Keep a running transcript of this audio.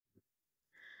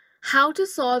How to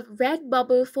solve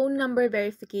Redbubble phone number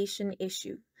verification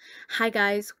issue. Hi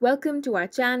guys, welcome to our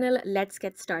channel. Let's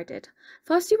get started.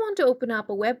 First, you want to open up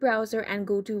a web browser and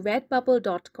go to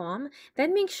redbubble.com.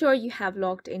 Then make sure you have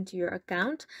logged into your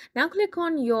account. Now click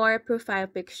on your profile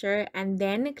picture and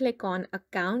then click on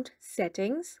Account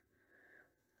Settings.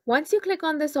 Once you click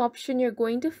on this option, you're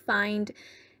going to find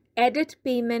Edit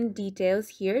Payment Details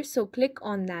here. So click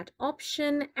on that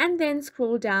option and then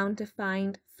scroll down to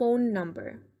find Phone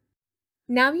Number.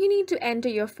 Now you need to enter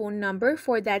your phone number.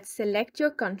 For that, select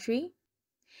your country,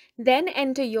 then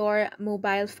enter your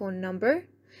mobile phone number.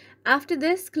 After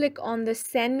this, click on the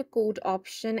send code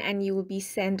option and you will be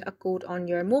sent a code on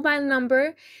your mobile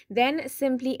number. Then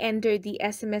simply enter the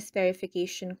SMS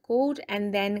verification code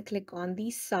and then click on the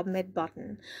submit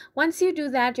button. Once you do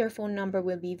that, your phone number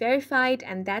will be verified,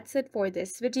 and that's it for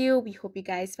this video. We hope you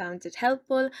guys found it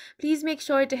helpful. Please make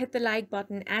sure to hit the like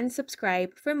button and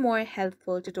subscribe for more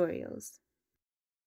helpful tutorials.